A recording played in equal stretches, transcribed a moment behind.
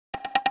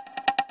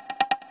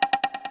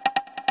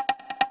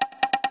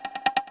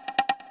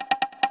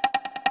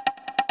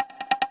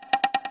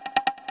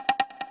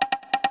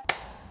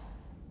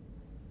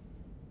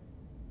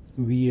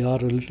We are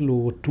a little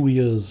over 2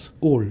 years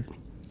old,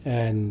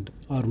 and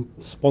our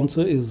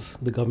sponsor is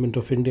the Government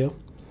of India.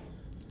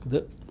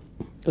 The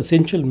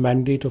essential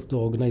mandate of the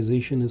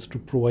organization is to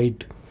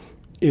provide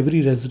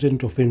every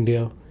resident of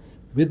India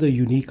with a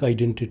unique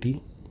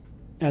identity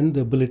and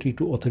the ability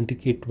to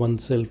authenticate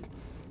oneself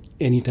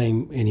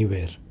anytime,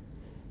 anywhere.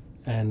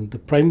 And the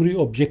primary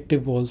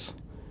objective was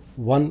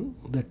one,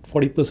 that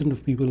 40%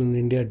 of people in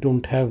India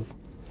don't have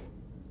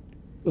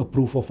a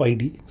proof of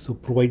ID, so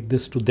provide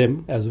this to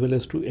them as well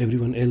as to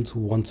everyone else who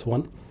wants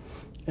one.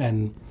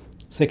 And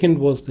second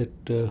was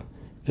that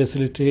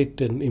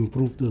facilitate and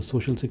improve the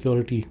social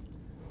security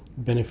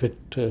benefit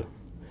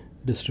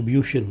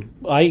distribution.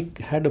 I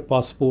had a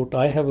passport,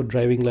 I have a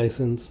driving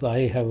license, I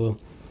have a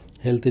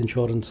health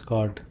insurance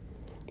card,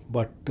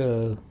 but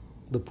the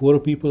poorer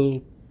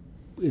people,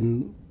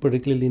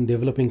 particularly in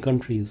developing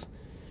countries,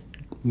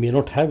 may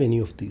not have any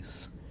of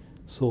these.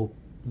 So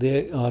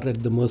they are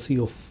at the mercy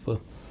of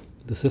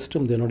the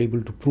system. They're not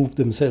able to prove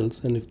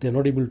themselves, and if they're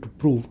not able to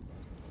prove,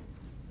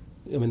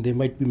 I mean, they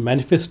might be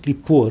manifestly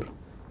poor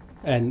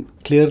and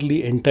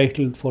clearly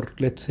entitled for,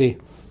 let's say,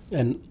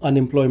 an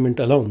unemployment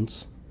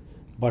allowance,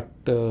 but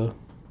the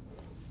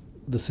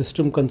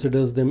system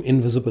considers them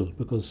invisible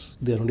because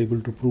they are not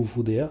able to prove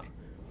who they are.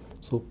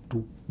 So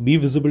to be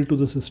visible to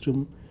the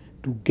system,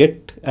 to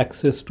get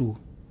access to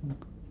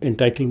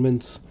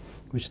entitlements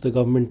which the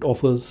government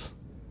offers,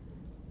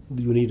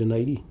 you need an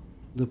ID.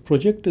 The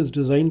project is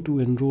designed to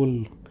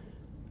enroll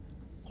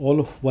all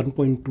of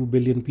 1.2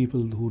 billion people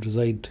who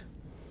reside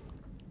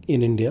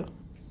in India.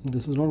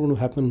 This is not going to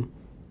happen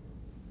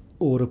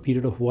over a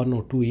period of 1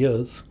 or 2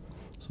 years.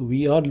 So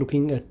we are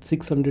looking at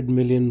 600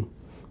 million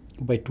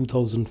by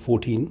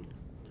 2014,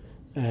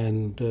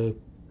 and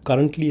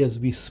currently as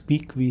we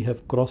speak we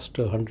have crossed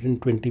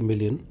 120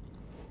 million,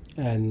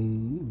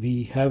 and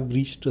we have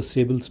reached a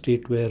stable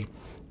state where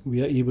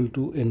we are able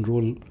to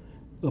enroll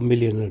 1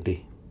 million a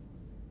day.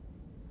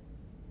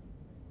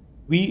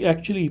 We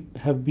actually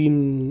have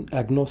been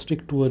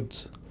agnostic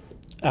towards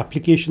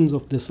applications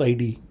of this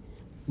ID,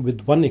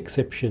 with one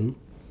exception,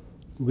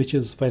 which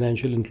is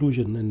financial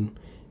inclusion. And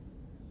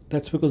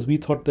that's because we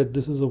thought that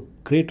this is a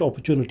great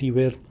opportunity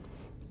where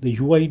the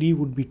UID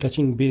would be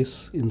touching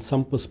base in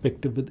some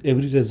perspective with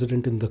every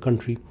resident in the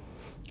country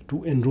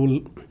to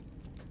enroll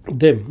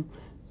them.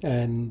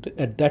 And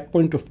at that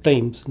point of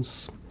time,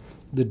 since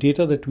the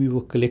data that we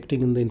were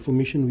collecting and the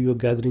information we were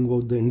gathering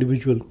about the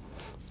individual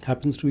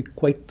happens to be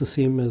quite the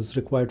same as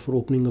required for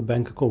opening a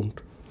bank account,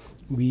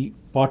 we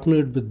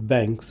partnered with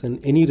banks, and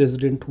any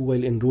resident who,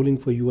 while enrolling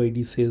for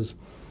UID, says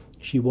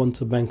she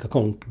wants a bank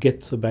account,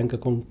 gets a bank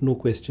account, no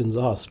questions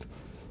asked.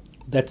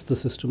 That's the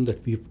system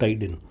that we've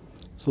tied in.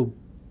 So,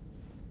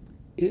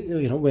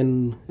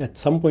 when at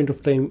some point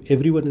of time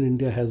everyone in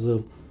India has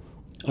a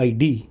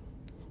ID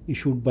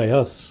issued by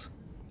us,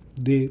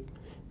 they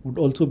would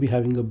also be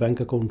having a bank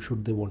account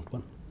should they want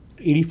one.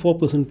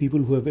 84%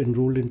 people who have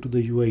enrolled into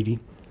the UID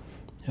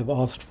have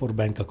asked for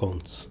bank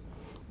accounts.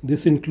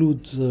 This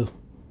includes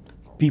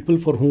people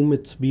for whom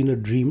it's been a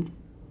dream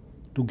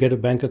to get a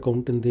bank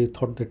account and they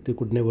thought that they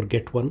could never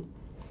get one.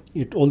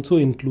 It also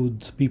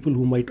includes people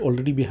who might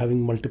already be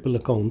having multiple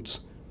accounts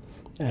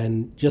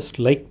and just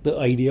like the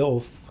idea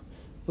of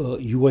a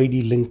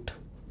UID linked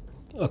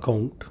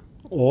account,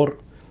 or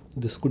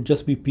this could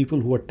just be people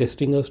who are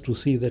testing us to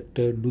see that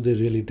do they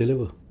really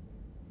deliver.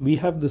 We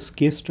have this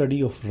case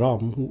study of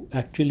Ram, who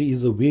actually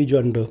is a wage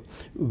earner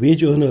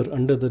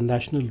under the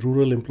National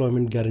Rural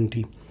Employment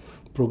Guarantee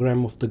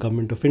program of the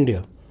Government of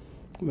India.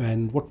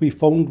 And what we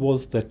found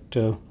was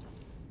that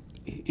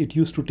it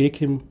used to take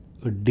him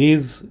a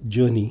day's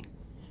journey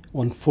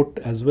on foot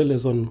as well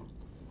as on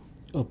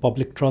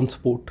public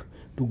transport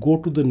to go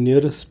to the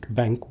nearest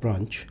bank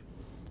branch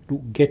to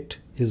get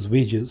his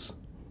wages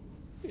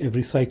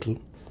every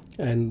cycle.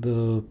 And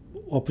the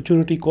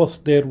opportunity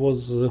cost there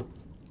was, and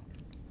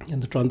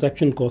the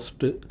transaction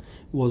cost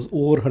was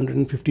over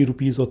 150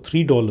 rupees or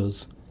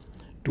 $3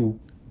 to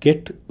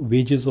get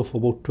wages of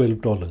about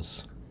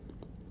 $12.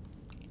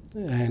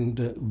 And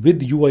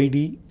with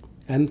UID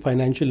and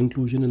financial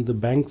inclusion and the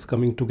banks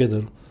coming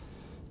together,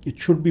 it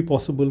should be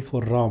possible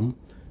for Ram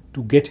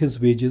to get his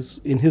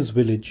wages in his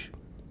village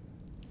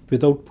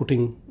without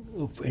putting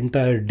an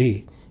entire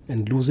day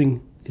and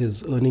losing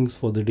his earnings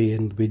for the day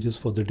and wages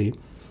for the day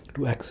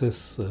to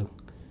access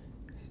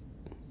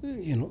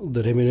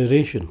the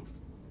remuneration.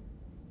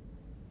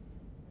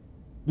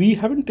 We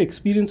haven't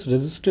experienced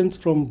resistance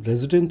from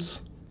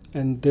residents,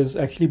 and there's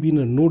actually been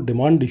a no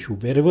demand issue.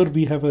 Wherever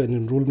we have an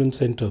enrollment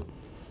center,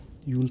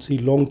 you will see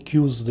long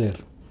queues there.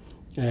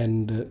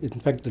 And in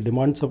fact, the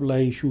demand supply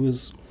issue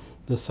is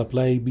the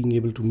supply being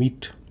able to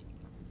meet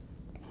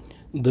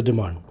the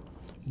demand.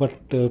 But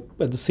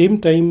at the same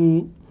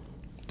time,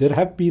 there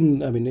have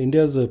been,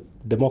 India is a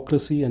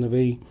democracy and a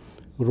very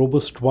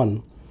robust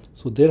one.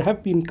 So there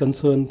have been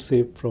concerns,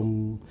 say,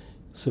 from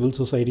civil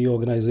society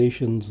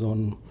organizations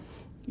on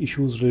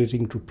issues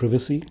relating to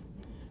privacy,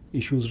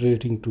 issues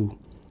relating to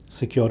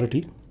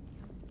security.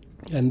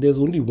 And there's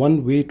only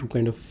one way to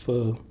kind of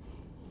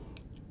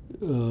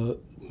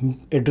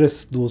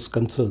address those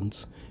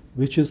concerns,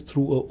 which is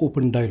through an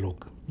open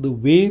dialogue. The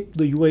way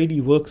the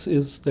UID works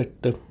is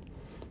that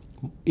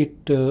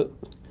it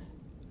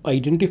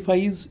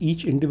identifies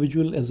each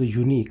individual as a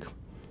unique,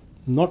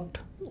 not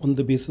on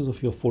the basis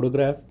of your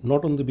photograph,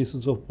 not on the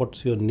basis of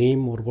what's your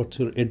name or what's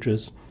your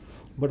address,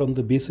 but on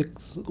the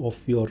basics of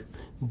your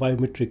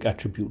biometric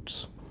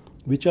attributes,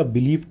 which are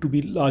believed to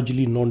be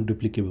largely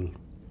non-duplicable.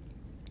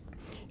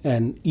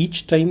 And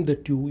each time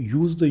that you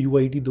use the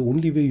UID, the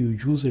only way you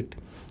use it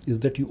is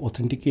that you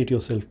authenticate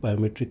yourself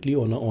biometrically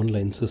on an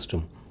online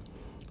system.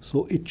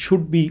 So it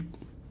should be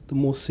the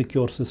most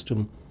secure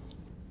system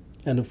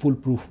and a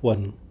foolproof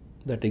one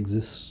that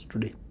exists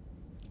today.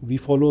 We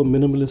follow a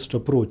minimalist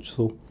approach,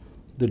 so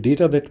the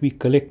data that we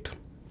collect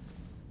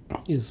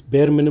is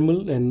bare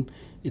minimal, and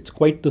it's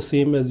quite the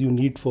same as you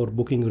need for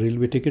booking a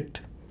railway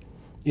ticket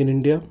in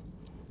India.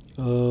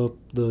 The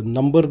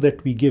number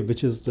that we give,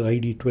 which is the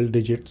ID 12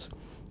 digits,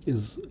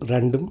 is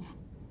random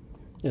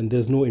and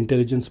there's no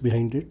intelligence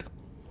behind it.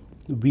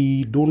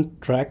 We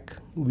don't track,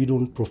 we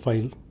don't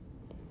profile.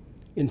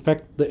 In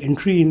fact, the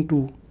entry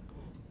into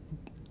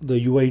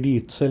the UID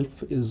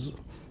itself is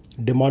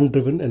demand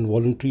driven and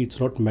voluntary, it's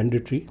not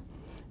mandatory,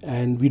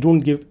 and we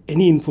don't give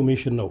any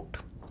information out.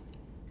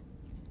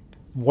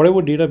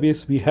 Whatever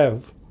database we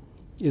have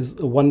is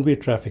a one-way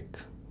traffic,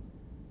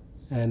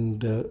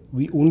 and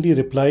we only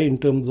reply in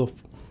terms of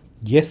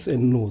yes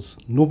and no's.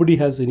 Nobody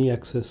has any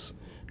access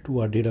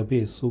to our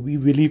database, so we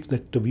believe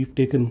that we've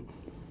taken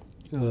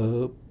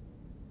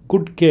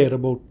good care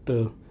about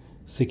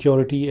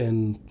security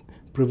and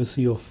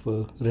privacy of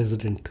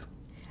resident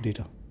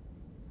data.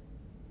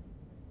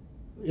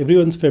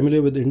 Everyone's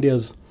familiar with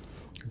India's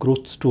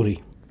growth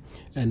story,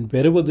 and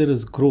wherever there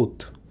is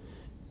growth,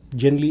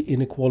 generally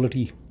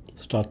inequality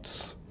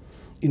starts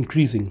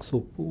increasing.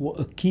 So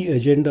a key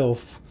agenda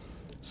of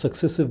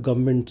successive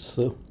governments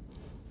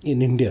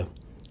in India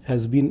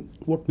has been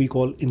what we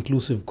call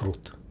inclusive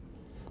growth.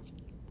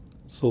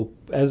 So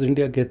as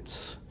India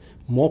gets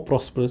more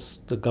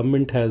prosperous, the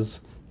government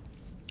has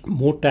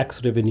more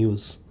tax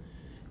revenues.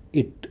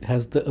 It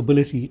has the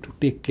ability to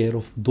take care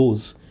of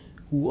those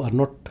who are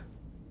not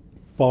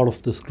part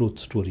of this growth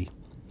story.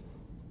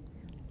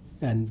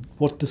 And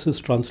what this is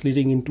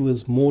translating into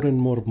is more and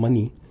more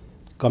money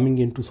coming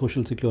into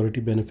social security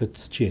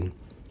benefits chain,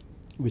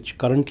 which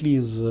currently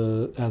is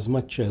as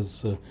much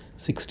as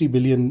 60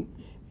 billion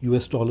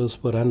US dollars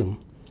per annum.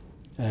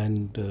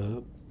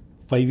 And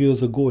 5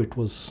 years ago, it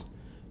was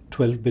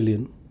 12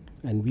 billion.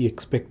 And we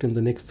expect in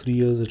the next 3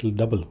 years, it will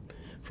double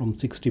from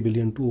 60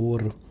 billion to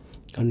over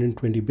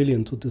 120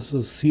 billion. So this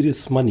is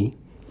serious money.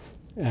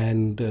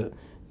 And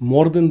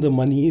more than the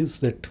money is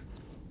that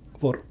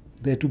for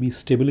there to be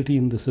stability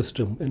in the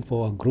system and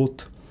for our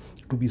growth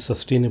to be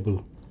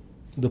sustainable,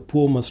 the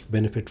poor must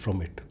benefit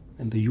from it.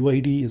 And the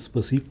UID is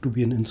perceived to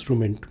be an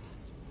instrument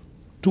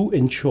to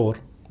ensure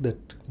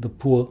that the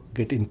poor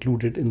get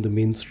included in the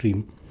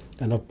mainstream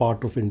and are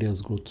part of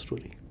India's growth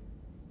story.